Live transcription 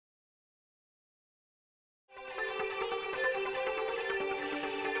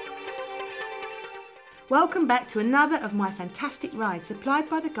Welcome back to another of my fantastic rides supplied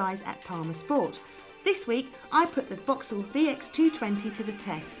by the guys at Palmer Sport. This week I put the Vauxhall VX220 to the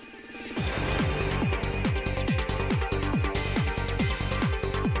test.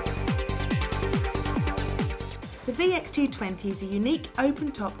 The VX220 is a unique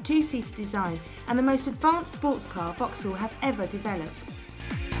open-top two-seater design and the most advanced sports car Vauxhall have ever developed.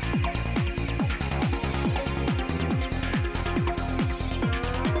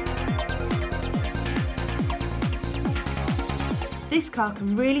 This car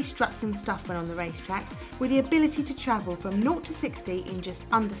can really strut some stuff when on the racetracks, with the ability to travel from 0 to 60 in just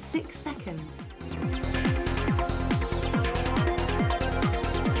under 6 seconds.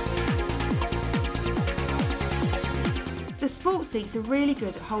 The sport seats are really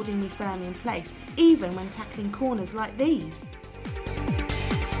good at holding me firmly in place, even when tackling corners like these.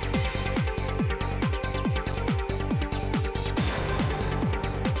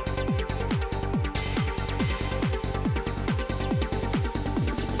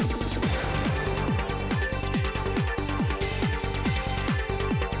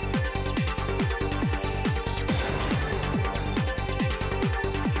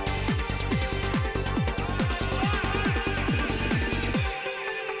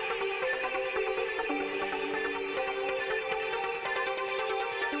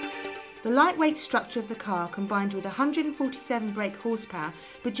 The lightweight structure of the car combined with 147 brake horsepower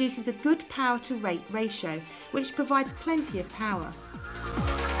produces a good power to weight ratio, which provides plenty of power.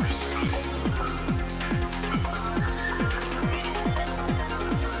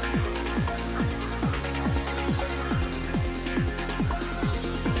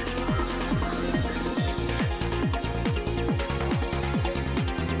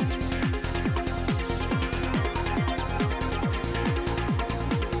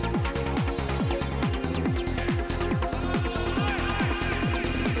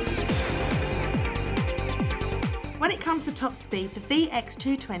 When it comes to top speed, the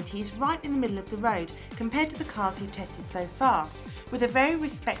VX220 is right in the middle of the road compared to the cars we've tested so far, with a very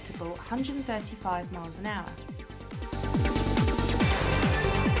respectable 135 miles an hour.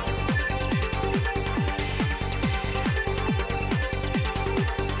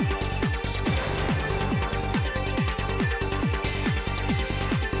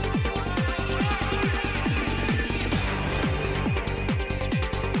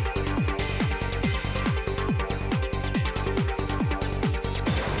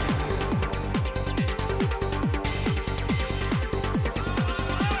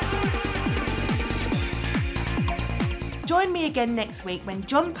 Join me again next week when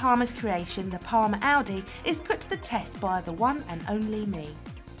John Palmer's creation, the Palmer Audi, is put to the test by the one and only me.